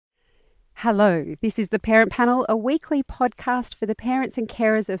Hello, this is The Parent Panel, a weekly podcast for the parents and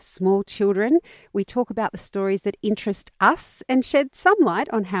carers of small children. We talk about the stories that interest us and shed some light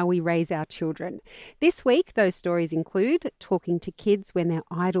on how we raise our children. This week, those stories include talking to kids when their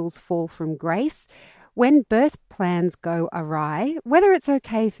idols fall from grace, when birth plans go awry, whether it's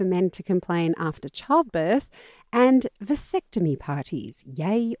okay for men to complain after childbirth, and vasectomy parties,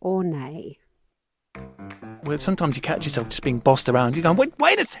 yay or nay. Well, sometimes you catch yourself just being bossed around. You're going,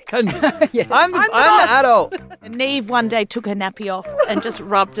 wait a second. Yes. I'm the adult. And Neve one day took her nappy off and just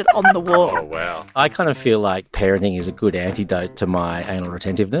rubbed it on the wall. Oh, wow. I kind of feel like parenting is a good antidote to my anal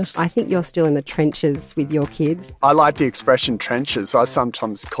retentiveness. I think you're still in the trenches with your kids. I like the expression trenches. I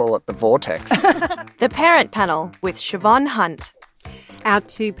sometimes call it the vortex. The Parent Panel with Shevonne Hunt. Our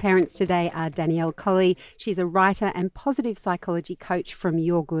two parents today are Danielle Colley. She's a writer and positive psychology coach from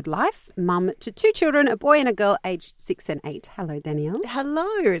Your Good Life, mum to two children, a boy and a girl aged 6 and 8. Hello, Danielle. Hello,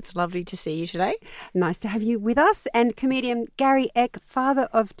 it's lovely to see you today. Nice to have you with us. And comedian Gary Eck, father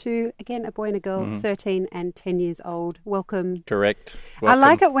of two, again, a boy and a girl, 13 and 10 years old. Welcome. Correct. I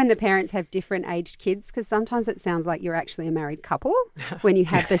like it when the parents have different aged kids because sometimes it sounds like you're actually a married couple when you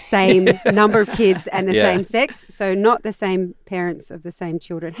have the same number of kids and the same sex. So not the same parents of the same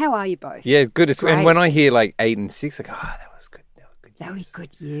children. How are you both? Yeah, good. Great. And when I hear like 8 and 6, I go, that was good. That was good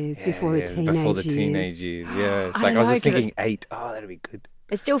years before the teenage Before the years. teenage years, yeah. It's I like I was know, just 'cause thinking 8. Oh, that'd be good.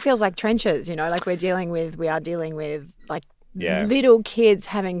 It still feels like trenches, you know, like we are dealing with like Yeah. little kids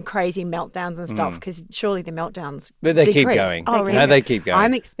having crazy meltdowns and stuff because surely the meltdowns But they keep decrease. going. Oh, really? No, they keep going.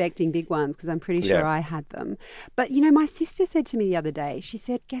 I'm expecting big ones because I'm pretty sure I had them. But, you know, my sister said to me the other day, she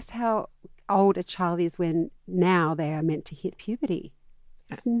said, guess how old a child is when now they are meant to hit puberty?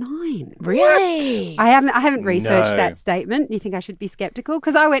 It's 9. Really? I haven't researched No. that statement. You think I should be skeptical?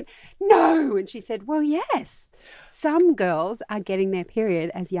 Because I went, no. And she said, well, yes. Some girls are getting their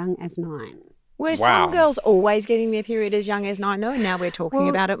period as young as 9. Were Wow. some girls always getting their period as young as 9 though, and now we're talking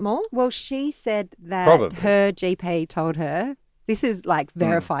about it more? Well, she said that Probably. her GP told her, this is like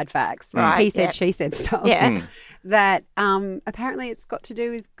verified facts, Right, he said, yeah. she said stuff, Yeah. that apparently it's got to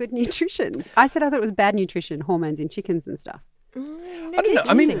do with good nutrition. I said I thought it was bad nutrition, hormones in chickens and stuff. I don't know.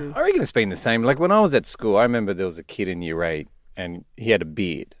 I mean, I reckon it's been the same. Like when I was at school, I remember there was a kid in year 8 and he had a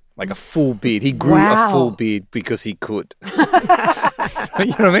beard, like a full beard. He grew Wow. a full beard because he could. You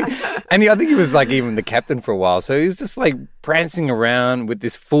know what I mean? And I think he was like even the captain for a while. So he was just like prancing around with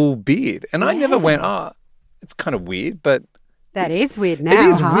this full beard. And I never went, it's kind of weird, but That is weird now, it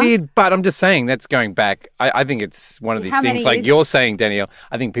is huh? weird. But I'm just saying that's going back. I think it's one of these How things many like years? you're saying, Danielle.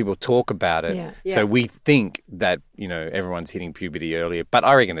 I think people talk about it. Yeah. Yeah. So we think that, you know, everyone's hitting puberty earlier. But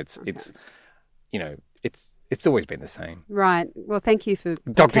I reckon it's you know, it's always been the same. Right. Well, thank you for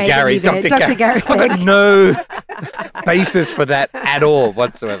Dr. okaying Gary, me there. Dr. Gary. I've got no basis for that at all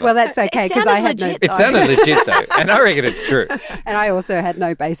whatsoever. Well, that's okay because sounded I had legit, it sounded legit though, and I reckon it's true. and I also had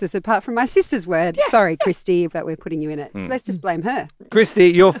no basis apart from my sister's word. Sorry, Christy, but we're putting you in it. Let's just blame her. Christy,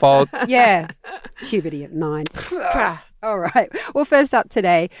 your fault. Yeah. Puberty at 9. All right. Well, first up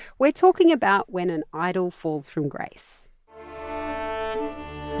today, we're talking about when an idol falls from grace.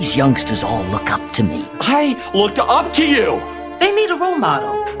 These youngsters all look up to me. I look up to you. They need a role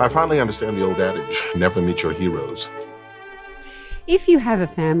model. I finally understand the old adage, never meet your heroes. If you have a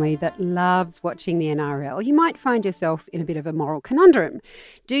family that loves watching the NRL, you might find yourself in a bit of a moral conundrum.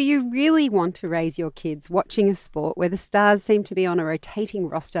 Do you really want to raise your kids watching a sport where the stars seem to be on a rotating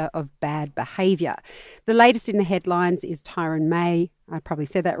roster of bad behaviour? The latest in the headlines is Tyrone May. I probably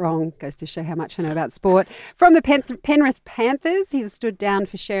said that wrong. Goes to show how much I know about sport. From the Penrith Panthers, he was stood down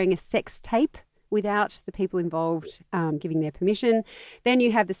for sharing a sex tape without the people involved giving their permission. Then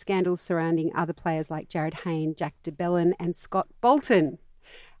you have the scandals surrounding other players like Jared Hayne, Jack DeBellin and Scott Bolton.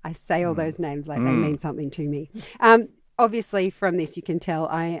 I say all those names like they mean something to me. Obviously, from this, you can tell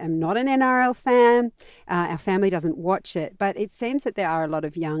I am not an NRL fan. Our family doesn't watch it, but it seems that there are a lot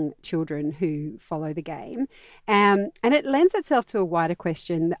of young children who follow the game. And it lends itself to a wider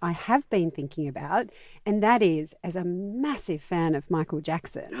question that I have been thinking about, and that is, as a massive fan of Michael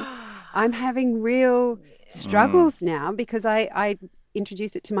Jackson, I'm having real struggles now because I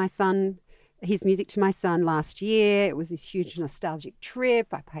introduced it to my son, his music to my son last year. It was this huge nostalgic trip.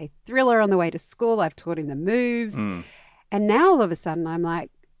 I played Thriller on the way to school. I've taught him the moves. And now all of a sudden I'm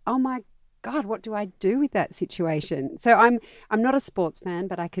like, oh my God, what do I do with that situation? So I'm not a sports fan,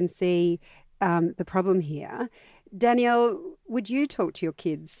 but I can see the problem here. Danielle, would you talk to your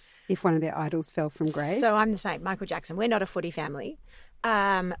kids if one of their idols fell from grace? So I'm the same. Michael Jackson. We're not a footy family,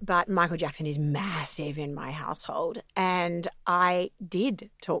 but Michael Jackson is massive in my household. And I did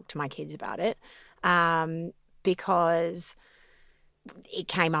talk to my kids about it because it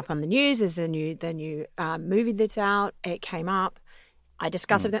came up on the news. There's the new movie that's out. It came up. I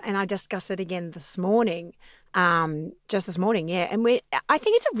discussed it, and I discussed it again this morning, just this morning, yeah. And I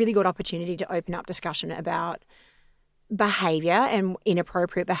think it's a really good opportunity to open up discussion about behaviour and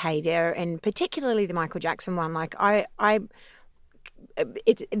inappropriate behaviour, and particularly the Michael Jackson one. Like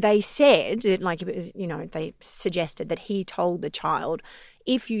they said, like, it was, you know, they suggested that he told the child,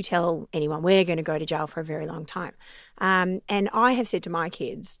 if you tell anyone, we're going to go to jail for a very long time. And I have said to my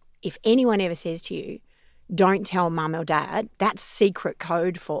kids, if anyone ever says to you, don't tell mum or dad, that's secret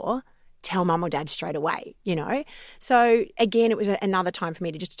code for tell mum or dad straight away, you know. So again, it was another time for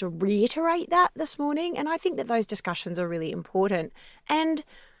me to reiterate that this morning. And I think that those discussions are really important. And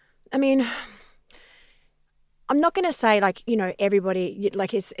I mean, I'm not going to say, like, you know, everybody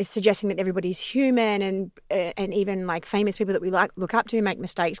like is suggesting that everybody's human, and even like famous people that we look up to make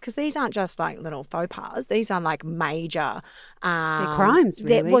mistakes, because these aren't just like little faux pas. These are like major they're crimes,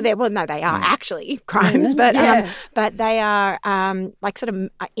 really. They are actually crimes, but they are like sort of,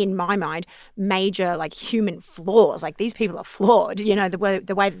 in my mind, major like human flaws. Like, these people are flawed. You know, the way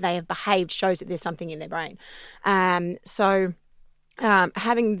that they have behaved shows that there's something in their brain.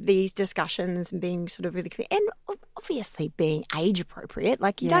 Having these discussions and being sort of really clear, and obviously being age appropriate.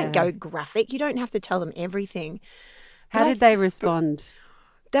 Like, you don't go graphic. You don't have to tell them everything. How did they respond?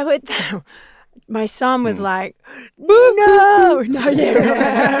 My son was like, no,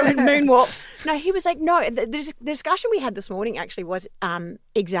 moonwalked. No, he was like, no. The discussion we had this morning actually was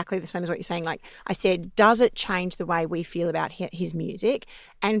exactly the same as what you're saying. Like, I said, does it change the way we feel about his music?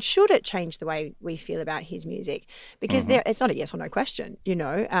 And should it change the way we feel about his music? Because it's not a yes or no question, you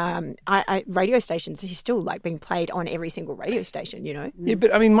know. Radio stations, he's still like being played on every single radio station, you know. Yeah,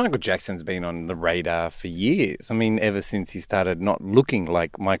 but I mean, Michael Jackson's been on the radar for years. I mean, ever since he started not looking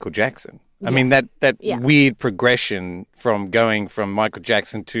like Michael Jackson. I mean, that weird progression from going from Michael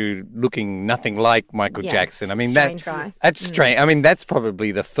Jackson to looking nothing like Michael Jackson. I mean, that's strange. I mean, that's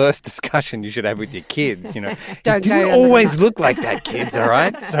probably the first discussion you should have with your kids, you know. Don't you didn't always look like that, kids, all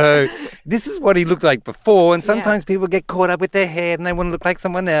right? So this is what he looked like before, and sometimes people get caught up with their hair and they want to look like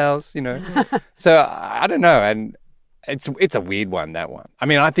someone else, you know. So I don't know, and it's a weird one, that one. I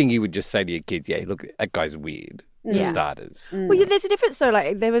mean, I think you would just say to your kids, yeah, look, that guy's weird, for starters. Well, yeah, there's a difference, though.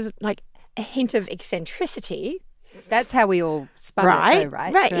 Like, there was, like, a hint of eccentricity. That's how we all spun it, though,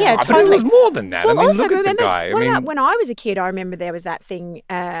 right? Right, yeah, But it was more than that. Well, I mean, also, look at the guy. When I was a kid, I remember there was that thing,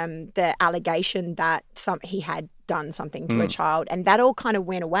 the allegation that he had done something to a child, and that all kind of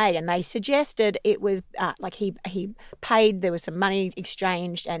went away. And they suggested it was like he paid, there was some money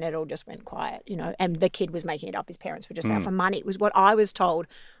exchanged, and it all just went quiet, you know. And the kid was making it up. His parents were just out for money. It was what I was told,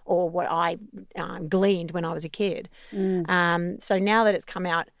 or what I gleaned when I was a kid. So now that it's come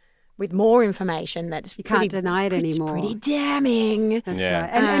out with more information, that's you can't deny it anymore. It's pretty damning. That's right.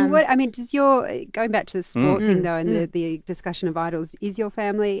 And what I mean, going back to the sport thing though, and the discussion of idols, is your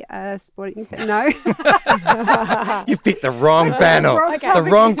family sporting? No. You've picked the wrong panel. The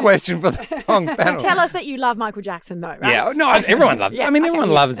wrong question for the wrong panel. Tell us that you love Michael Jackson, though, right? Yeah, no, everyone loves. I mean, everyone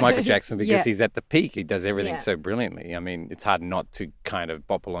loves Michael Jackson because he's at the peak. He does everything so brilliantly. I mean, it's hard not to kind of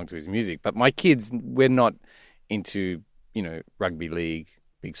bop along to his music. But my kids, we're not into, you know, rugby league.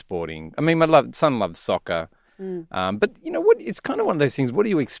 Big sporting. I mean, my son loves soccer. But, you know, it's kind of one of those things. What do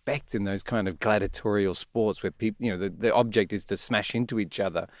you expect in those kind of gladiatorial sports where people, you know, the object is to smash into each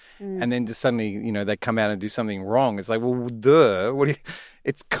other and then just suddenly, you know, they come out and do something wrong. It's like, well, duh. I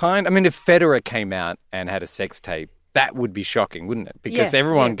mean, if Federer came out and had a sex tape, that would be shocking, wouldn't it? Because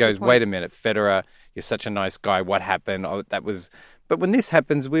everyone goes, wait a minute, Federer, you're such a nice guy. What happened? Oh, that was... But when this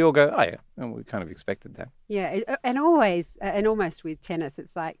happens, we all go, oh, yeah, well, we kind of expected that. Yeah, and always, and almost with tennis,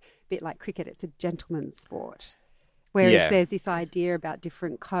 it's like a bit like cricket. It's a gentleman's sport. Whereas there's this idea about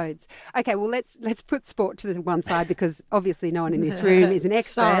different codes. Okay, well, let's put sport to the one side because obviously no one in this room is an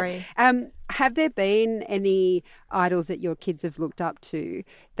expert. Sorry. Have there been any idols that your kids have looked up to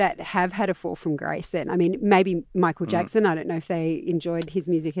that have had a fall from grace then? I mean, maybe Michael Jackson. I don't know if they enjoyed his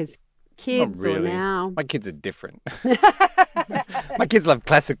music as kids or now. My kids are different. My kids love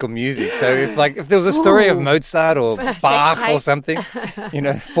classical music, so if there was a story of Mozart or Bach or something, you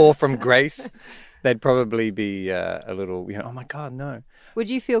know, fall from grace, they'd probably be a little, you know, oh my God, no. Would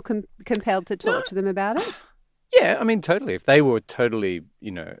you feel compelled to talk to them about it? Yeah, I mean, totally. If they were totally,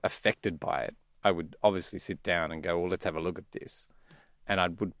 you know, affected by it, I would obviously sit down and go, well, let's have a look at this. And I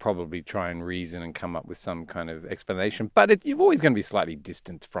would probably try and reason and come up with some kind of explanation. But you're always going to be slightly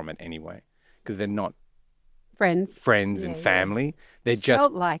distant from it anyway, because they're not friends and family. They're just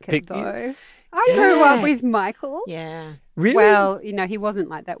felt like it though. I grew up with Michael. Yeah. Really? Well, you know, he wasn't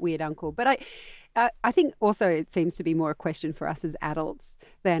like that weird uncle, but I think also it seems to be more a question for us as adults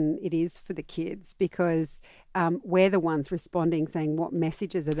than it is for the kids, because we're the ones responding, saying what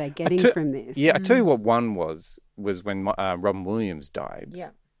messages are they getting from this? Yeah, I tell you what one was when Robin Williams died. Yeah.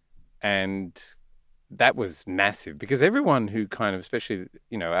 And that was massive because everyone who kind of, especially,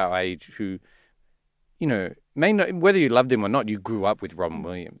 our age, who, may not, whether you loved him or not, you grew up with Robin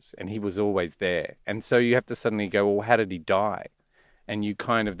Williams and he was always there. And so you have to suddenly go, well, how did he die? And you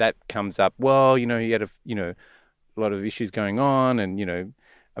kind of, that comes up, well, he had a lot of issues going on and,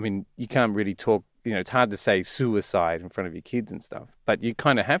 you can't really talk, it's hard to say suicide in front of your kids and stuff, but you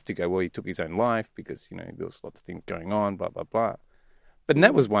kind of have to go, well, he took his own life because, there was lots of things going on, blah, blah, blah. But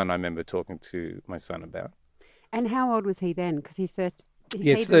that was one I remember talking to my son about. And how old was he then? Because he's 13.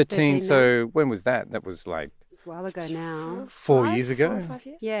 Yes, 13. So when was that? That was like... It's a while ago now. 4 years ago? 4 or 5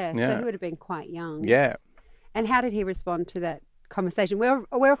 years? Yeah, so he would have been quite young. Yeah. And how did he respond to that conversation? We're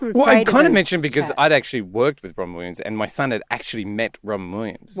often afraid Well, I of kind of those mentioned because chats. I'd actually worked with Robin Williams and my son had actually met Robin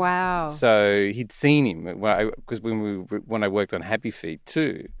Williams. Wow. So he'd seen him. Because when I worked on Happy Feet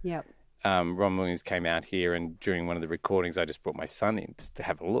too, Yep. Robin Williams came out here and during one of the recordings, I just brought my son in just to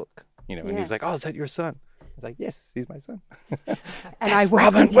have a look, and he's like, oh, is that your son? I was like, yes, he's my son. And That's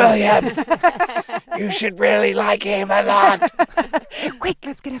Robin Williams. You should really like him a lot. Quick,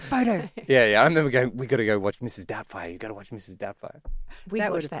 let's get a photo. Yeah. I remember going, we got to go watch Mrs. Doubtfire. You got to watch Mrs. Doubtfire. We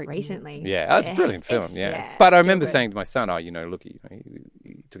That watched would've that freaked me out. recently. Yeah, it's a brilliant film, It's- yeah. But I still remember good. saying to my son, look, he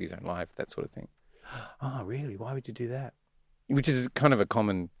took his own life, that sort of thing. Oh, really? Why would you do that? Which is kind of a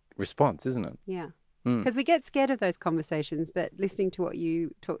common response, isn't it? Yeah. Because we get scared of those conversations, but listening to what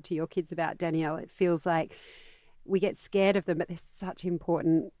you talk to your kids about, Danielle, it feels like we get scared of them, but they're such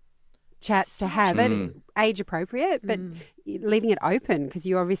important chats to have. Age appropriate, but leaving it open, because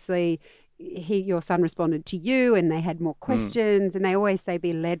you obviously, your son responded to you and they had more questions, and they always say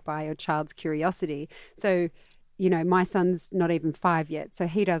be led by your child's curiosity. So, my son's not even 5 yet, so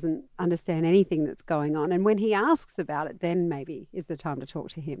he doesn't understand anything that's going on. And when he asks about it, then maybe is the time to talk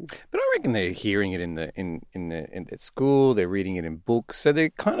to him. But I reckon they're hearing it in at school. They're reading it in books, so they're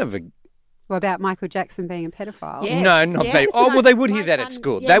kind of What about Michael Jackson being a pedophile? Yeah. no, Yes, not yeah. maybe. Oh, well, they would hear My that at son-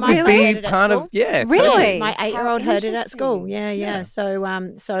 school. yeah, That my would son be heard it at part school. of totally. Really? My 8-year-old heard it at school. interesting. Yeah.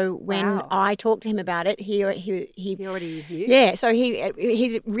 So when Wow. I talked to him about it, he He already knew? yeah. So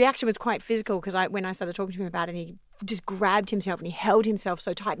his reaction was quite physical because when I started talking to him about it, he just grabbed himself and he held himself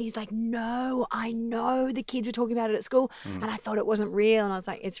so tight and he's like, "No, I know the kids were talking about it at school, and I thought it wasn't real." And I was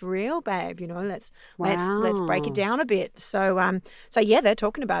like, "It's real, babe. Let's break it down a bit." So yeah, they're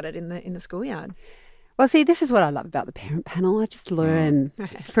talking about it in the schoolyard. Well, see, this is what I love about the parent panel. I just learn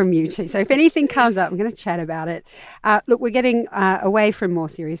from you two. So if anything comes up, I'm going to chat about it. Look, we're getting away from more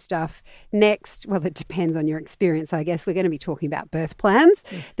serious stuff. Next, well, it depends on your experience, I guess. We're going to be talking about birth plans.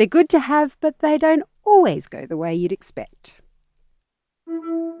 They're good to have, but they don't always go the way you'd expect.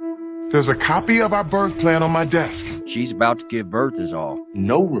 There's a copy of our birth plan on my desk. She's about to give birth is all.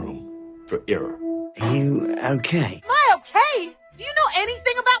 No room for error. Are you okay? Am I okay? Do you know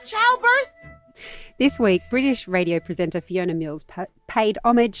anything about childbirth? This week, British radio presenter Fiona Mills paid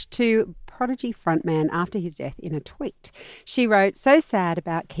homage to Prodigy frontman after his death in a tweet. She wrote, "So sad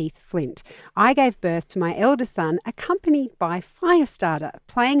about Keith Flint. I gave birth to my eldest son accompanied by Firestarter,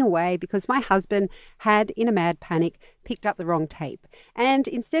 playing away because my husband had, in a mad panic, picked up the wrong tape. And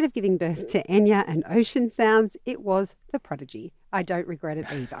instead of giving birth to Enya and ocean sounds, it was the Prodigy. I don't regret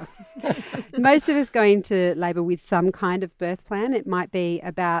it either." Most of us go into labour with some kind of birth plan. It might be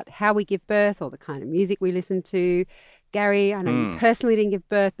about how we give birth or the kind of music we listen to. Gary, I know you personally didn't give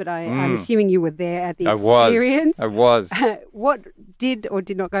birth, but I'm assuming you were there at the experience. I was. What did or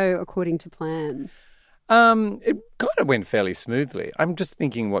did not go according to plan? It kind of went fairly smoothly. I'm just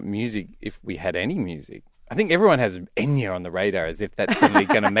thinking what music, if we had any music. I think everyone has Enya on the radar as if that's suddenly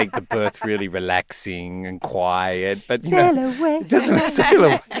going to make the birth really relaxing and quiet. But, Sail away. it doesn't sail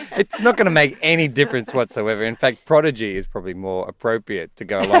away. It's not going to make any difference whatsoever. In fact, Prodigy is probably more appropriate to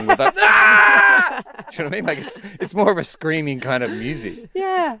go along with that. Ah! Do you know what I mean? Like it's more of a screaming kind of music.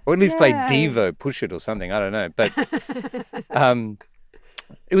 Yeah. Or at least play Devo, Push It or something. I don't know. But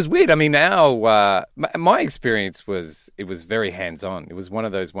it was weird. I mean, my experience was very hands-on. It was one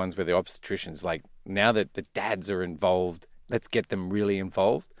of those ones where the obstetricians, like, now that the dads are involved, let's get them really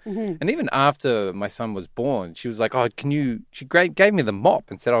involved. Mm-hmm. And even after my son was born, she was like, she gave me the mop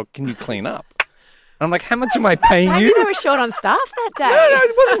and said, can you clean up? And I'm like, how much am I paying Maybe you? they were short on staff that day. No,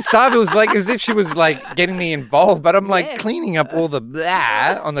 it wasn't stuff. It was like as if she was like getting me involved, but I'm like cleaning up all the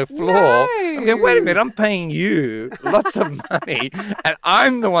blah on the floor. No. I'm going, wait a minute, I'm paying you lots of money and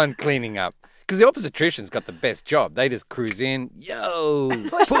I'm the one cleaning up. Because the obstetrician's got the best job. They just cruise in. Yo,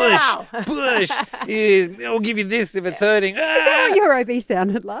 push. Yeah, I'll give you this if it's hurting. Is that what your OB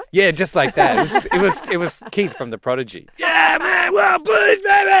sounded like? Yeah, just like that. It was Keith from The Prodigy. Yeah, man, well, push,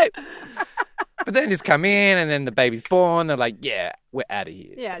 baby. But then just come in, and then the baby's born. They're like, yeah, we're out of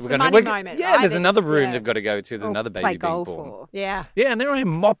here. Yeah, it's we're the money moment. Yeah, right? there's another room they've got to go to. There's Or another baby play being golf born. or... Yeah. Yeah, and they're all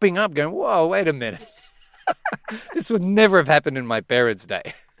mopping up, going, whoa, wait a minute. This would never have happened in my parents'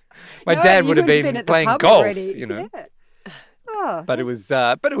 day. My dad would have been playing golf, already. you know. Yeah. Oh. But it was,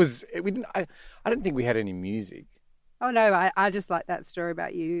 we didn't. I don't think we had any music. Oh, no, I just like that story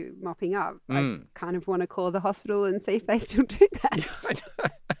about you mopping up. I kind of want to call the hospital and see if they still do that.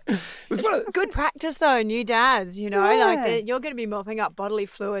 It was one of Good practice, though, new dads, you know, Yeah. like you're going to be mopping up bodily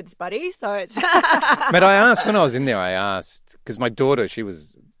fluids, buddy. So it's. But I asked when I was in there. Because my daughter, she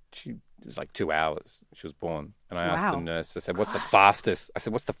was like 2 hours. She was born, and I asked the nurse. I said, "What's the fastest?" I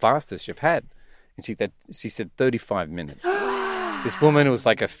said, "What's the fastest you've had?" And she said 35 minutes. This woman who was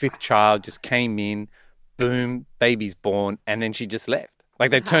like a fifth child just came in, boom, baby's born, and then she just left. Like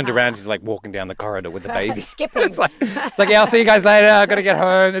they turned around, she's like walking down the corridor with the baby. Skipping. It's like, yeah, I'll see you guys later. I've got to get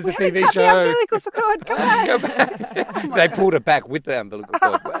home. There's a TV Cut show. the umbilical cord. Come on. Go back. They pulled her back with the umbilical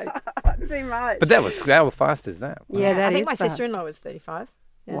cord. Wait. Too much. But that was how fast is that? Wow. Yeah, that I think is my fast. sister-in-law was 35.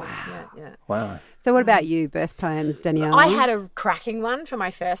 Yeah, Wow. Yeah. Wow. So what about you, birth plans, Danielle? I had a cracking one for my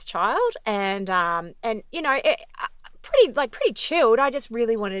first child, and you know, pretty chilled. I just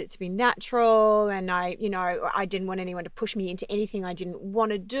really wanted it to be natural, and I didn't want anyone to push me into anything I didn't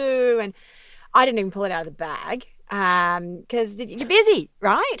want to do, and I didn't even pull it out of the bag because you're busy,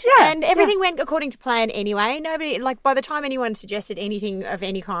 right? Yeah, and everything went according to plan anyway. Nobody, like, by the time anyone suggested anything of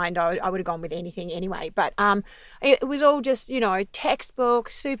any kind, I would have gone with anything anyway. But it was all just, you know, textbook,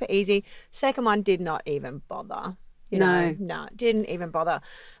 super easy. Second one did not even bother. No, didn't even bother.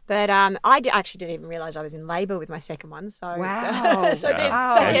 But actually didn't even realise I was in labour with my second one. So Wow. so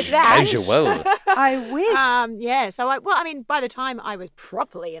there's that. Casual. I wish. Yeah. So by the time I was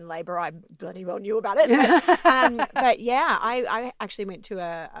properly in labour, I bloody well knew about it. But yeah, I actually went to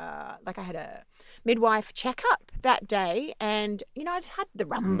I had a midwife checkup that day, and you know, I'd had the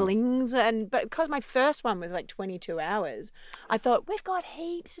rumblings, but because my first one was like 22 hours, I thought, we've got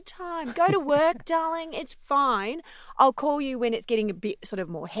heaps of time. Go to work, darling. It's fine. I'll call you when it's getting a bit sort of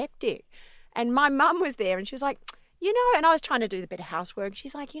more hectic. And my mum was there, and she was like, you know, and I was trying to do the bit of housework.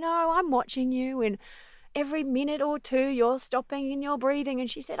 She's like, you know, I'm watching you, and every minute or two you're stopping and you're breathing. And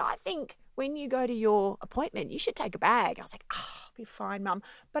she said, I think when you go to your appointment, you should take a bag. I was like, I'll be fine, Mum.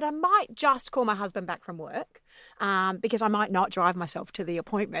 But I might just call my husband back from work because I might not drive myself to the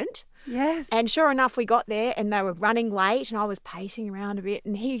appointment. Yes. And sure enough, we got there and they were running late, and I was pacing around a bit.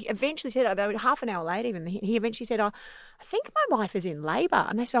 And he eventually said, they were half an hour late even, he eventually said, I think my wife is in labour.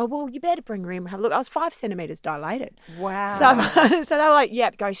 And they said, well, you better bring her in and have a look. I was 5 centimetres dilated. Wow. So they were like,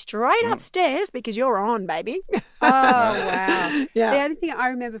 yep, go straight upstairs because you're on, baby. Oh, wow. Yeah. The only thing I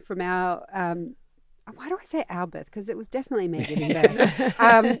remember from our, why do I say our birth? Because it was definitely me giving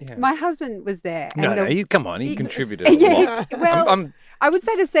birth. My husband was there. No, come on, he contributed a lot. Well, I would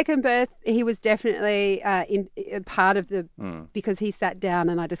say the second birth, he was definitely in part of the, because he sat down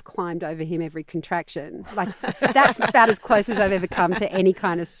and I just climbed over him every contraction. Like, that's about as close as I've ever come to any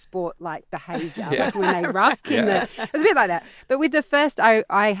kind of sport-like behaviour. Yeah. Like when they ruck in the, it was a bit like that. But with the first,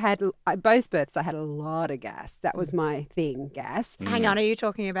 I had, both births, I had a lot of gas. That was my thing, gas. Hang on, are you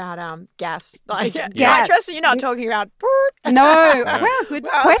talking about gas? Like Gas. nitrous? You're not talking about... No. Well, good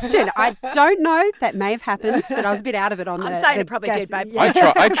question. I don't know. That may have happened, but I was a bit out of it on I'm the saying the it probably gas. did, babe.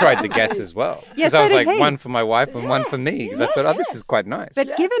 Yeah. I tried the gas as well. Yeah, Because I was so like, did he. one for my wife and one for me. Because I thought, this is quite nice.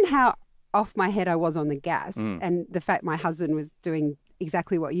 But given how off my head I was on the gas and the fact my husband was doing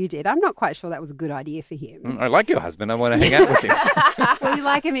exactly what you did, I'm not quite sure that was a good idea for him. I like your husband. I want to hang out with him. Well, you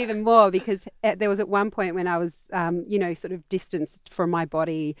like him even more because there was at one point when I was, sort of distanced from my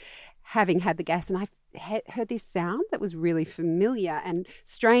body, having had the gas, and I heard this sound that was really familiar and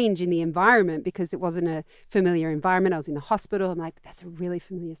strange in the environment because it wasn't a familiar environment. I was in the hospital. I'm like, that's a really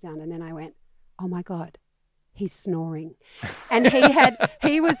familiar sound. And then I went, oh my God, he's snoring. And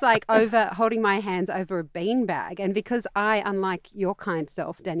he was like holding my hands over a beanbag. And because I, unlike your kind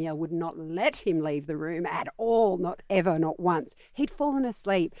self, Danielle, would not let him leave the room at all, not ever, not once, he'd fallen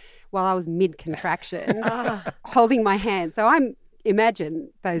asleep while I was mid-contraction holding my hand. So imagine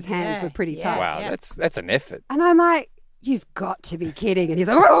those hands were pretty tight. Wow, that's an effort. And I'm like, you've got to be kidding. And he's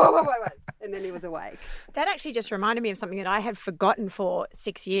like, whoa. And then he was awake. That actually just reminded me of something that I had forgotten for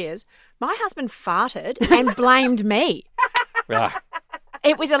 6 years. My husband farted and blamed me. Ah,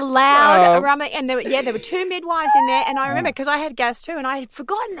 It was a loud rumbling, and there were 2 midwives in there, and I remember because I had gas too, and I had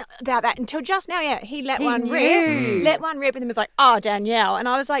forgotten about that until just now. Yeah, he let one rip, and then was like, "Oh, Danielle," and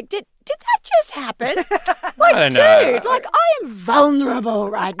I was like, "Did that just happen?" Like, I don't dude, know. like I am vulnerable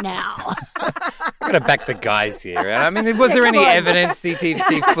right now. I'm going to back the guys here. I mean, was there any evidence,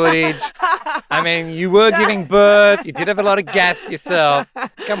 CTC footage? I mean, you were giving birth. You did have a lot of gas yourself.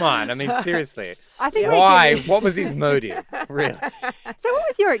 Come on. I mean, seriously. I think why? What was his motive? Really? So what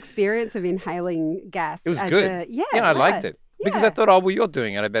was your experience of inhaling gas? It was good. I liked it. Because I thought, oh, well, you're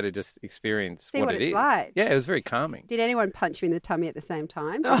doing it. I better just experience what it is. Like. Yeah, it was very calming. Did anyone punch you in the tummy at the same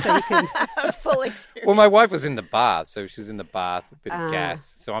time? Just so you can... Full experience. Well, my wife was in the bath, so she was in the bath, a bit of gas.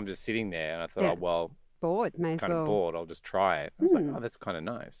 So I'm just sitting there, and I thought, oh, well, bored, may as kind well. of bored. I'll just try it. I was like, oh, that's kind of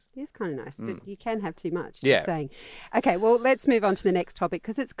nice. It is kind of nice, but you can have too much. Yeah. Just saying. Okay, well, let's move on to the next topic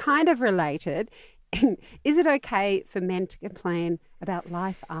because it's kind of related. Is it okay for men to complain about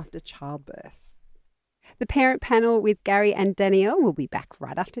life after childbirth? The Parent Panel with Gary and Danielle will be back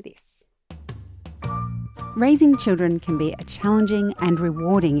right after this. Raising children can be a challenging and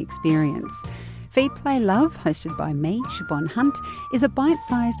rewarding experience. Feed, Play, Love, hosted by me, Shevonne Hunt, is a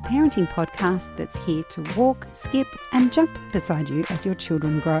bite-sized parenting podcast that's here to walk, skip and jump beside you as your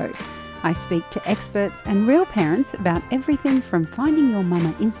children grow. I speak to experts and real parents about everything from finding your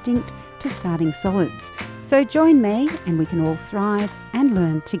mama instinct to starting solids. So join me and we can all thrive and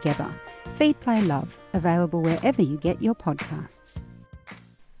learn together. Feed, Play, Love, available wherever you get your podcasts.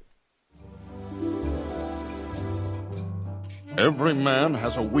 Every man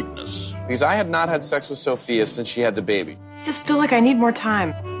has a weakness. Because I had not had sex with Sophia since she had the baby. Just feel like I need more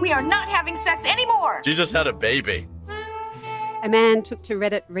time. We are not having sex anymore. She just had a baby. A man took to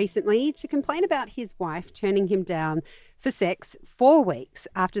Reddit recently to complain about his wife turning him down for sex 4 weeks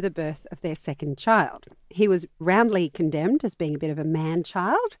after the birth of their second child. He was roundly condemned as being a bit of a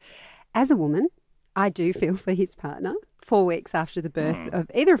man-child. As a woman, I do feel for his partner. 4 weeks after the birth of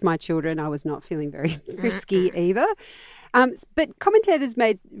either of my children, I was not feeling very frisky either. But commentators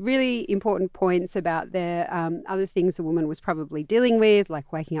made really important points about their other things the woman was probably dealing with,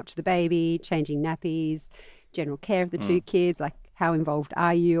 like waking up to the baby, changing nappies, general care of the 2 kids, like how involved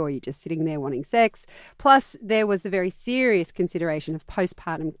are you, or are you just sitting there wanting sex? Plus, there was the very serious consideration of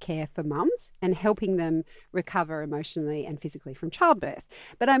postpartum care for mums and helping them recover emotionally and physically from childbirth.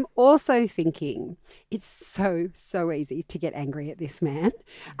 But I'm also thinking it's so easy to get angry at this man.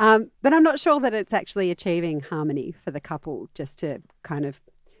 But I'm not sure that it's actually achieving harmony for the couple just to kind of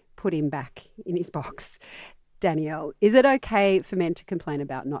put him back in his box. Danielle, is it okay for men to complain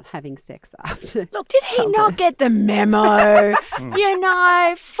about not having sex after? Look, did he not get the memo?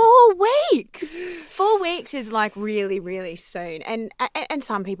 4 weeks. 4 weeks is like really, really soon. And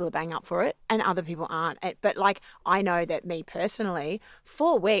some people are bang up for it and other people aren't. But like, I know that me personally,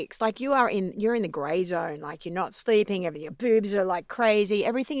 4 weeks, like you're in the grey zone. Like you're not sleeping, your boobs are like crazy.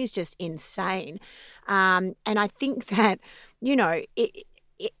 Everything is just insane. And I think that,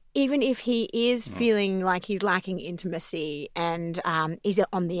 even if he is feeling like he's lacking intimacy and is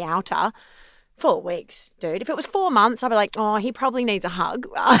on the outer, 4 weeks, dude. If it was 4 months, I'd be like, oh, he probably needs a hug.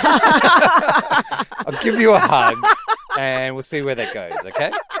 I'll give you a hug and we'll see where that goes,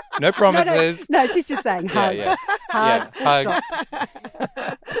 okay? No promises. No, she's just saying hug. Yeah. Hug.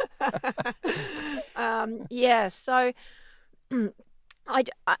 Yeah, hug. So...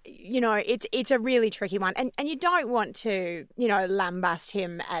 it's a really tricky one, and you don't want to, lambast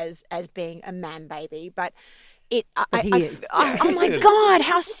him as being a man baby, but he is. Oh my God,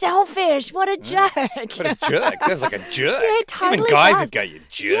 how selfish! What a jerk! What a jerk! Sounds like a jerk. Yeah, totally. Even guys does. would go, "You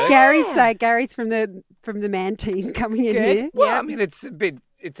jerk." Gary's from the man team coming in here. Well, I mean, it's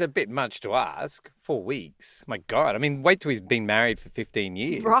a bit much to ask. 4 weeks. My God. I mean, wait till he's been married for 15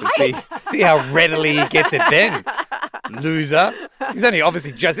 years. Right? And see how readily he gets it then. Loser. He's only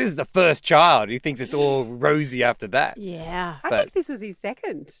obviously this is the first child. He thinks it's all rosy after that. Yeah. I think this was his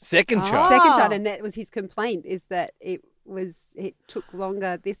second. Second child. Second child, and that was his complaint, is that it took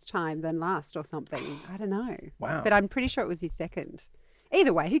longer this time than last or something. I don't know. Wow. But I'm pretty sure it was his second.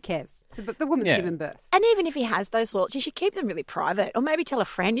 Either way, who cares? The woman's given birth. And even if he has those thoughts, you should keep them really private, or maybe tell a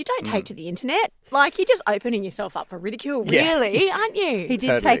friend. You don't take to the internet. Like, you're just opening yourself up for ridicule, really, aren't you? He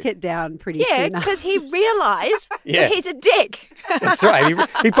did take it down pretty soon. Yeah, because he realised that he's a dick. That's right.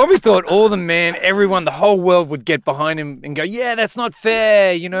 He probably thought everyone, the whole world would get behind him and go, yeah, that's not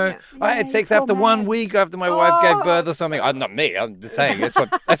fair. I had sex after 1 week after my wife gave birth or something. Not me. I'm just saying.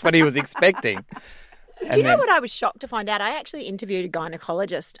 That's what he was expecting. Do you know what I was shocked to find out? I actually interviewed a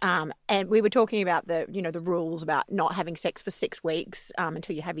gynecologist, and we were talking about the rules about not having sex for 6 weeks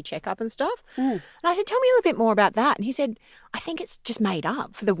until you have your checkup and stuff. And I said, tell me a little bit more about that. And he said, I think it's just made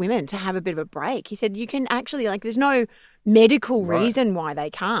up for the women to have a bit of a break. He said, you can actually, there's no medical reason why they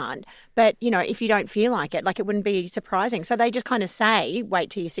can't. But, if you don't feel like it, it wouldn't be surprising. So they just kind of say, wait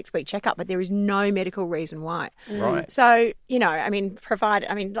till your 6-week checkup, but there is no medical reason why. Right. So,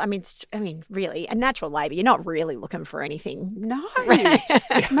 really, a natural labour, you're not really looking for anything. No.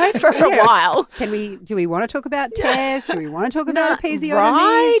 Most for a while. Do we want to talk about tears? Do we want to talk about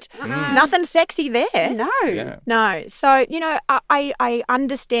episiotomies? Right. Nothing sexy there. No. Yeah. No. So, I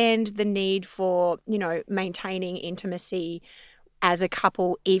understand the need for, maintaining intimacy as a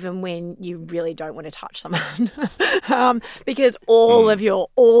couple, even when you really don't want to touch someone, because all of your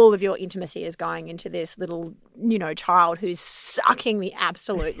intimacy is going into this little, child who's sucking the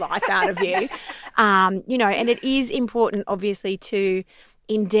absolute life out of you, and it is important, obviously, to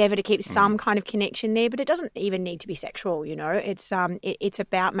endeavour to keep some kind of connection there, but it doesn't even need to be sexual. It's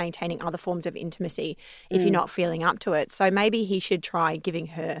about maintaining other forms of intimacy if you're not feeling up to it. So maybe he should try giving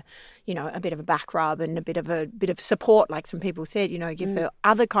her, a bit of a back rub and a bit of support, like some people said. Give her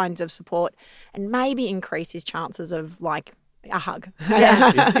other kinds of support, and maybe increase his chances of a hug.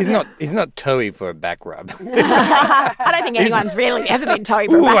 Yeah. He's not toey for a back rub. I don't think anyone's really ever been toey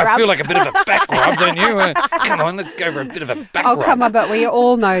for a back rub. I feel like a bit of a back rub, don't you? Come on, let's go for a bit of a back rub. Oh, come on, but we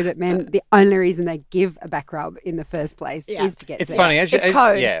all know that men, the only reason they give a back rub in the first place is to get It's sex. funny. Actually, it's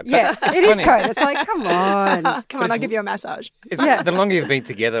code. Yeah, it is code. It's like, come on. Come on, I'll give you a massage. The longer you've been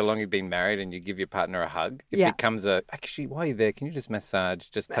together, the longer you've been married, and you give your partner a hug, it becomes actually, while you're there, can you just massage,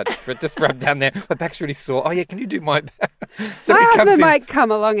 just touch, just rub down there? My back's really sore. Oh, yeah, can you do my back? So my husband might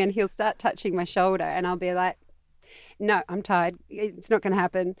come along and he'll start touching my shoulder, and I'll be like, no, I'm tired. It's not going to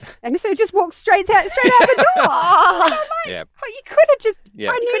happen. And so he just walks straight out the door. And I'm like, you could have just,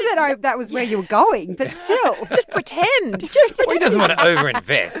 I knew that was where you were going, but still. Just pretend. Well, he doesn't want to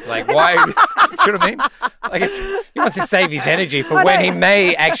overinvest. Why? You know what I mean? He wants to save his energy for when he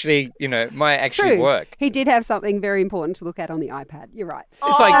may actually, might actually work. He did have something very important to look at on the iPad. You're right.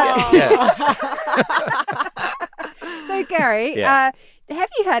 It's So, Gary, have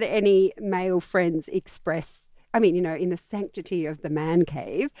you had any male friends express, in the sanctity of the man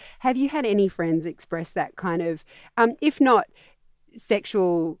cave, have you had any friends express that kind of, if not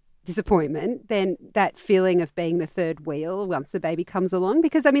sexual disappointment, then that feeling of being the third wheel once the baby comes along?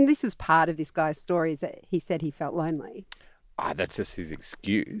 Because, this was part of this guy's story, is that he said he felt lonely. That's just his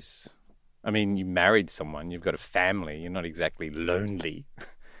excuse. You married someone, you've got a family, you're not exactly lonely.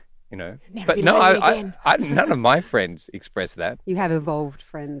 But no, none of my friends express that. You have evolved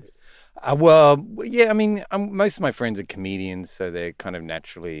friends. Most of my friends are comedians, so they kind of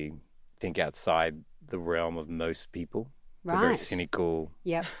naturally think outside the realm of most people. Right. They're very cynical,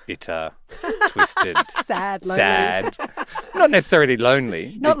 bitter, twisted, sad, lonely. Not necessarily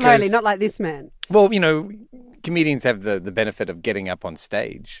lonely. Lonely, not like this man. Well, comedians have the benefit of getting up on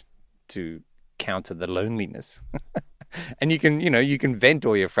stage to counter the loneliness. And you can vent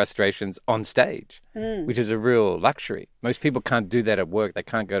all your frustrations on stage, which is a real luxury. Most people can't do that at work. They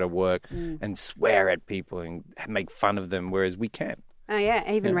can't go to work and swear at people and make fun of them, whereas we can. Oh,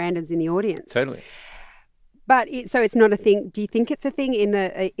 yeah, even randoms in the audience. Totally. But so it's not a thing. Do you think it's a thing in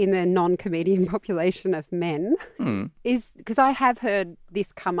the non-comedian population of men? Because I have heard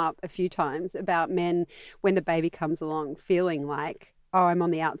this come up a few times about men when the baby comes along feeling like, oh, I'm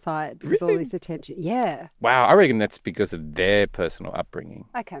on the outside because all this attention. Yeah. Wow, I reckon that's because of their personal upbringing.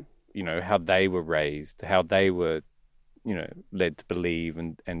 Okay. How they were raised, how they were, led to believe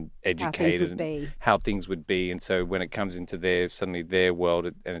and educated, how things would be. And so when it comes into their world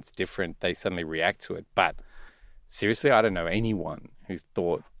and it's different, they suddenly react to it. But seriously, I don't know anyone who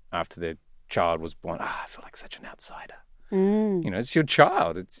thought after their child was born, I feel like such an outsider. It's your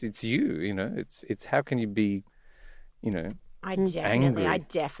child. It's you, it's how can you be, I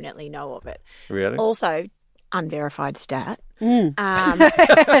definitely know of it. Really? Also, unverified stat.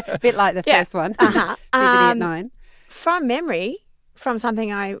 A bit like the first one. At 9. From memory, from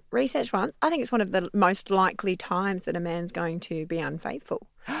something I researched once, I think it's one of the most likely times that a man's going to be unfaithful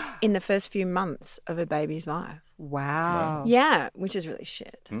in the first few months of a baby's life. Wow. Yeah, which is really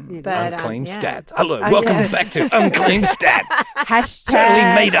shit. But unclaimed stats. Hello, welcome back to unclaimed stats. Hashtag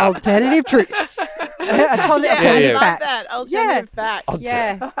totally made up. Alternative truths. Alternative facts. That. Alternative facts.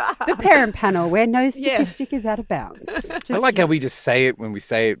 Yeah. The parent panel where no statistic is out of bounds. I like how we just say it when we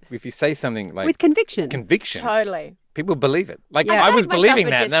say it. If you say something like... with conviction. Conviction. Totally. people believe it. Like Yeah. I I was gave myself believing a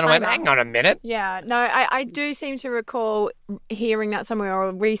that, and then I went, disclaimer. hang on a minute. Yeah, no, I do seem to recall hearing that somewhere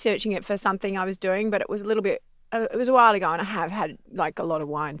or researching it for something I was doing, but it was a little bit, it was a while ago, and I have had like a lot of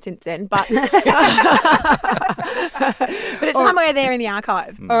wine since then, but but it's somewhere there in the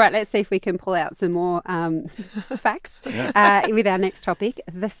archive. All right, let's see if we can pull out some more facts with our next topic,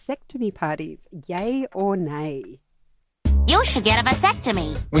 vasectomy parties, yay or nay? You should get a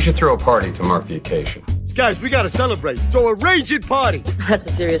vasectomy. We should throw a party to mark the occasion. Guys, we gotta celebrate, so arrange it party. That's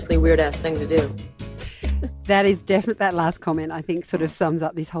a seriously weird-ass thing to do. That is definitely, that last comment I think sort of sums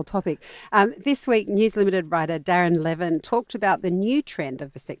up this whole topic. This week, News Limited writer Darren Levin talked about the new trend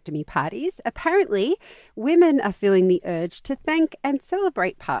of vasectomy parties. Apparently, women are feeling the urge to thank and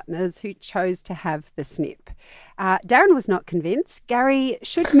celebrate partners who chose to have the snip. Darren was not convinced. Gary,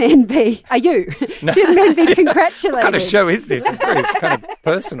 should men be, are you? No. Should men be congratulated? What kind of show is this? It's very kind of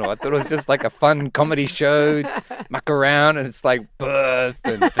personal. I thought it was just like a fun comedy show, muck around, and it's like birth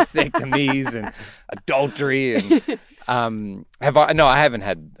and vasectomies and adultery and have I? No, I haven't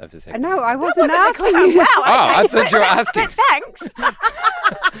had a vasectomy. No, I wasn't asking you. Wow, Oh, I thought you were asking. But thanks.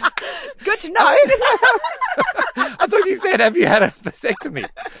 Good to know. I thought you said, have you had a vasectomy?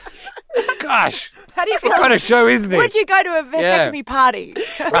 Gosh. How do you feel? What kind of show is this? Would you go to a vasectomy party?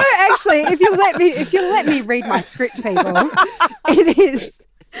 No, actually, if you let me read my script, people, it is.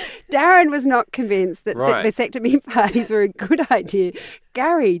 Darren was not convinced that Right. vasectomy parties were a good idea.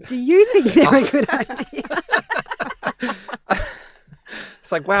 Gary, do you think they're a good idea?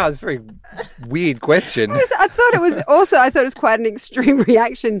 It's like, wow, it's a very weird question. I thought it was quite an extreme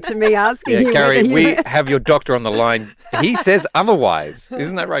reaction to me asking you. Gary, whether you we were- have your doctor on the line. He says otherwise.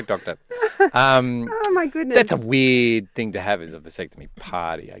 Isn't that right, doctor? Oh, my goodness. That's a weird thing to have, is a vasectomy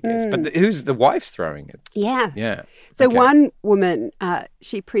party, I guess. But who's the wife's throwing it? Yeah. Yeah. So Okay. one woman,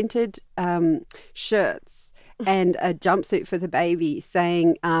 she printed shirts and a jumpsuit for the baby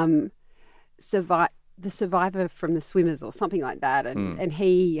saying the survivor from the swimmers or something like that. And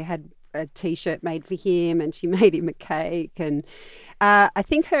he had a T-shirt made for him and she made him a cake. And I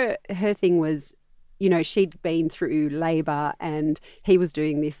think her thing was, you know, she'd been through labour and he was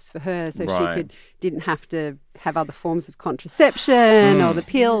doing this for her so Right. she didn't have to have other forms of contraception or the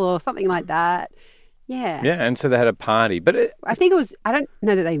pill or something like that. Yeah. Yeah, and so they had a party. But I think it was, I don't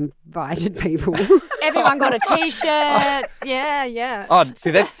know that they invited people. Everyone got a T-shirt. Yeah. oh,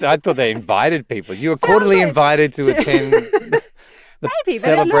 see, I thought they invited people. You were quarterly invited to attend the Maybe,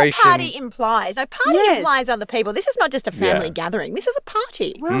 celebration. but party implies. No, party Yes. implies other people. This is not just a family Yeah. gathering. This is a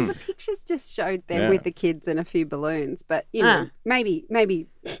party. Well, the pictures just showed them Yeah. with the kids and a few balloons, but you know, maybe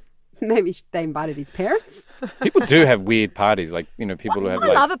they invited his parents. People do have weird parties, like, you know, people who have I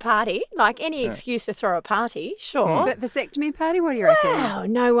like... love a party. Like any excuse to throw a party, sure. But vasectomy party, what do you reckon? Wow,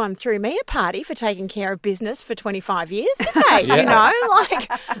 no one threw me a party for taking care of business for 25 years, did they? Yeah. You know,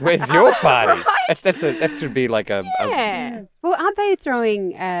 like... Where's your party? Right? That should be like a Yeah. Well, aren't they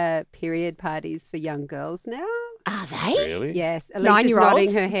throwing period parties for young girls now? Are they? Really? Yes. Alicia's 9-year-olds?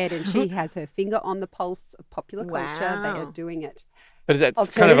 nodding her head and she has her finger on the pulse of popular culture. They Wow. are doing it. But is that kind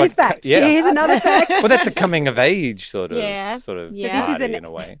Alternative of like... facts. Yeah. Here's another fact. Well, that's a coming of age sort of Yeah. So this party is an in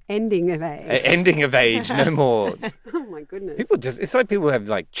a way. ending of age. Ending of age, no more. Oh, my goodness. It's like people have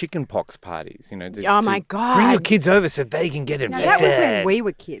like chicken pox parties, you know. Oh, my God. Bring your kids over so they can get Now, infected. that was when we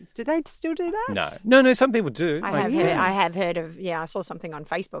were kids. Do they still do that? No, some people do. I have heard of, I saw something on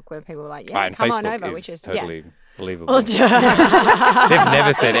Facebook where people were like, and come Facebook on over, is which is totally believable. They've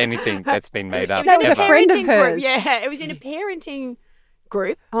never said anything that's been made up. That was a ever. friend of parenting hers. group. Yeah, it was in a parenting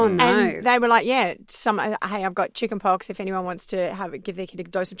group. Oh, no. And they were like, hey, I've got chicken pox. If anyone wants to give their kid a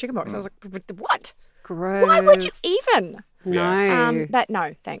dose of chicken pox. I was like, what? Gross. Why would you even? No. But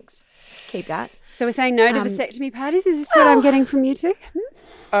no, thanks. Keep that. So we're saying no to vasectomy parties? Is this what I'm getting from you two?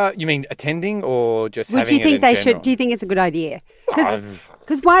 You mean attending or just Would having you think it they in should? general? Do you think it's a good idea? Well,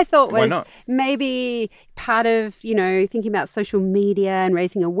 Because my thought why was not? maybe part of, you know, thinking about social media and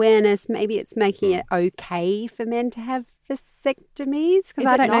raising awareness, maybe it's making it okay for men to have vasectomies. Because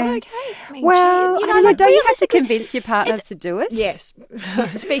I don't know. Okay? I mean, Well, gee, I don't know. like, Don't you have to realistically- convince your partner to do it? Yes.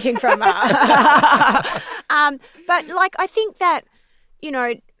 Speaking from... but, like, I think that, you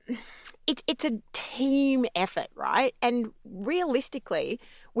know, it's a team effort, right? And realistically,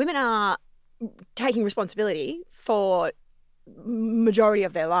 women are taking responsibility for majority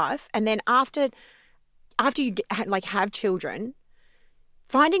of their life. And then after you have children,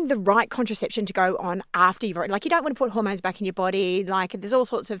 finding the right contraception to go on after you've already, like, you don't want to put hormones back in your body. Like, there's all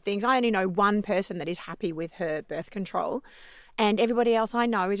sorts of things. I only know one person that is happy with her birth control. and everybody else I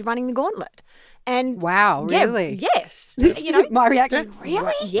know is running the gauntlet. And wow, really? Yes. This is my reaction.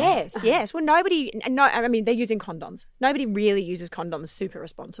 Really? Yes, yes. Well, I mean, they're using condoms. Nobody really uses condoms super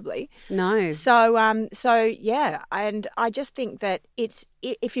responsibly. No. So yeah, and I just think that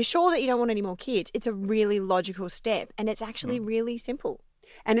if you're sure that you don't want any more kids, it's a really logical step, and it's actually really simple.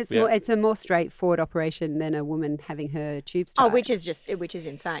 And it's a more straightforward operation than a woman having her tubes tied. Oh, which is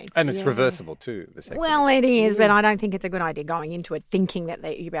insane. And it's reversible too, vasectomy. Well, it is, but I don't think it's a good idea going into it thinking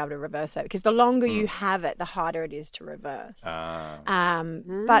that you'll be able to reverse it, because the longer you have it, the harder it is to reverse.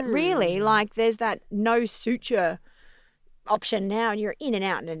 But really, like, there's that no suture option now, and you're in and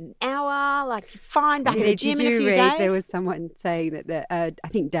out in an hour, like fine, back in the gym in a few days. There was someone saying that I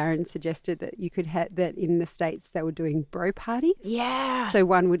think Darren suggested that you could have that in the States they were doing bro parties. Yeah. So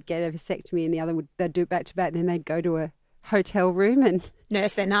one would get a vasectomy and the other they'd do it back to back, and then they'd go to a hotel room and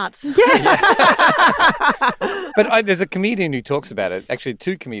nurse their nuts. Yeah. But there's a comedian who talks about it. Actually,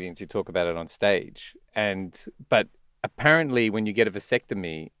 two comedians who talk about it on stage. But apparently, when you get a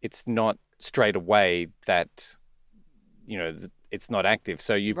vasectomy, it's not straight away that, you know, it's not active.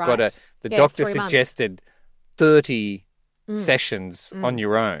 So you've got the doctor suggested 30 sessions on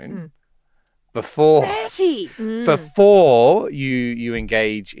your own before 30 before you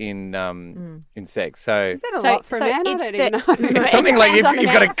engage in sex. So is that a lot for a man? I don't even know. It's something like you've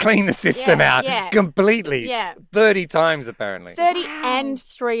got to clean the system out completely. 30 times apparently. 30 and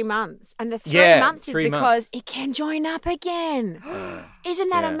 3 months. And the 3 months is because it can join up again. Isn't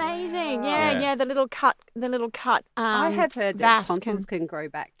that amazing? Yeah, the little cut. I have heard that tonsils can grow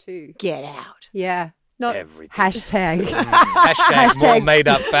back too. Get out. Yeah. Not everything. Hashtag. Hashtag more made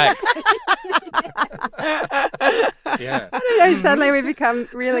up facts. I don't know. Suddenly we become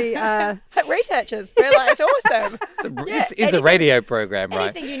really researchers. We're like, it's awesome. This is a radio program,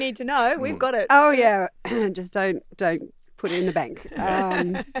 right? Anything you need to know, we've got it. Oh yeah. Just don't put it in the bank.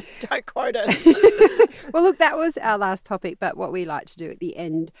 Don't quote us. Well, look, that was our last topic, but what we like to do at the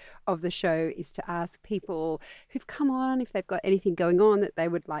end of the show is to ask people who've come on if they've got anything going on that they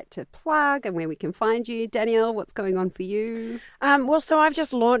would like to plug and where we can find you. Danielle, what's going on for you? So I've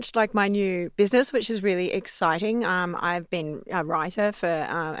just launched my new business, which is really exciting. I've been a writer for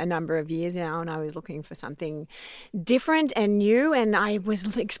a number of years now, and I was looking for something different and new, and I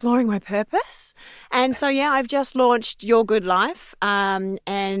was exploring my purpose. And so, I've just launched Your Good Life. And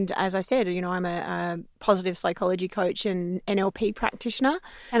as I said, I'm a positive psychology coach and NLP practitioner.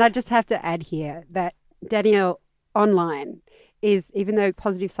 And I just have to add here that Danielle online is, even though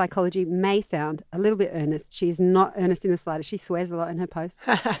positive psychology may sound a little bit earnest, she is not earnest in the slightest. She swears a lot in her posts.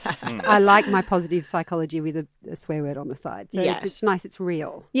 I like my positive psychology with a swear word on the side. So it's nice, it's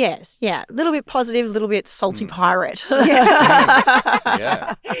real. Yes, yeah. A little bit positive, a little bit salty pirate.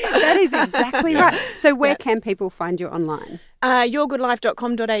 Yeah. That is exactly right. So where can people find you online?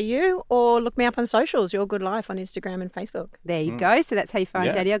 yourgoodlife.com.au, or look me up on socials, Your Good Life on Instagram and Facebook. There you go. So that's how you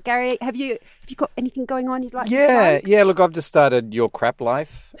find Danielle. Gary, have you got anything going on you'd like to plug? Yeah. Look, I've just started Your Crap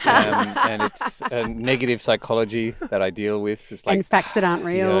Life, and it's a negative psychology that I deal with. It's like, and facts that aren't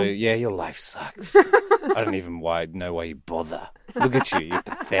real. Your life sucks. I don't even know why you bother. Look at you, you're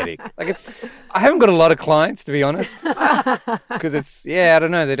pathetic. I haven't got a lot of clients, to be honest, because I don't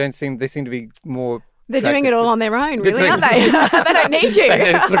know. They seem to be more. They're doing it all on their own, really, aren't they? They don't need you.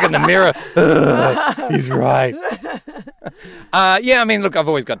 They just look in the mirror. He's right. Look, I've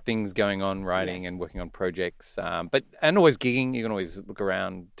always got things going on, writing and working on projects, and always gigging. You can always look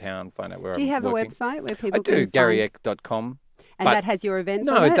around town, find out where I'm working. Do you have a website where people can find? GaryEck.com. And that has your events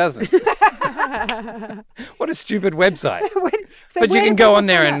on it? No, it doesn't. What a stupid website. But you can go on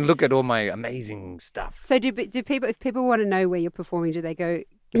there and look at all my amazing stuff. So do people, if people want to know where you're performing, do they go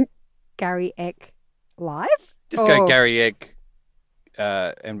Gary Eck Live? Just go Gary Eck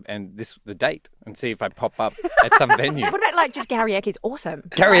and the date and see if I pop up at some venue. What about just Gary Eck is awesome?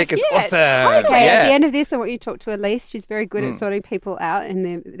 Gary Eck is awesome. Okay, at the end of this, I want you to talk to Elise. She's very good at sorting people out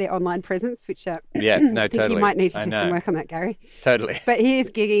and their online presence, which I think totally. you might need to do some work on that, Gary. Totally. But he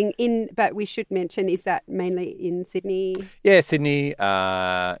is gigging but we should mention, is that mainly in Sydney? Yeah, Sydney.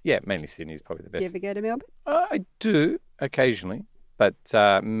 Mainly Sydney is probably the best. Do you ever go to Melbourne? I do, occasionally. But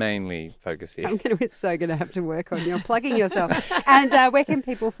mainly focus here. We're so going to have to work on your plugging yourself. And where can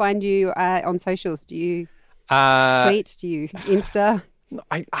people find you on socials? Do you tweet? Do you Insta?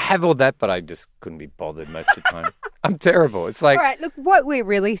 I have all that, but I just couldn't be bothered most of the time. I'm terrible. It's like... All right, look, what we're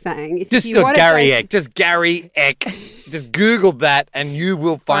really saying is... Just Gary Eck. Just Gary Eck. Just Google that and you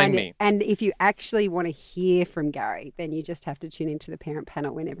will find me. And if you actually want to hear from Gary, then you just have to tune into the Parent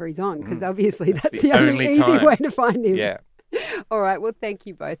Panel whenever he's on, because obviously that's the only easy way to find him. Yeah. All right. Well, thank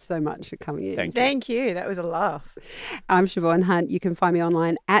you both so much for coming in. Thank you. That was a laugh. I'm Shevonne Hunt. You can find me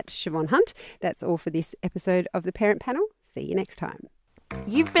online at Shevonne Hunt. That's all for this episode of The Parent Panel. See you next time.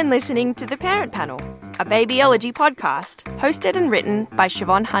 You've been listening to The Parent Panel, a babyology podcast, hosted and written by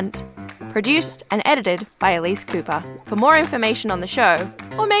Shevonne Hunt, produced and edited by Elise Cooper. For more information on the show,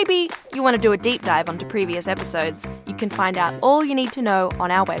 or maybe you want to do a deep dive onto previous episodes, you can find out all you need to know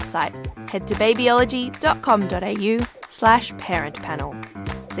on our website. Head to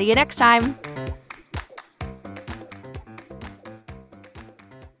babyology.com.au/parentpanel. See you next time.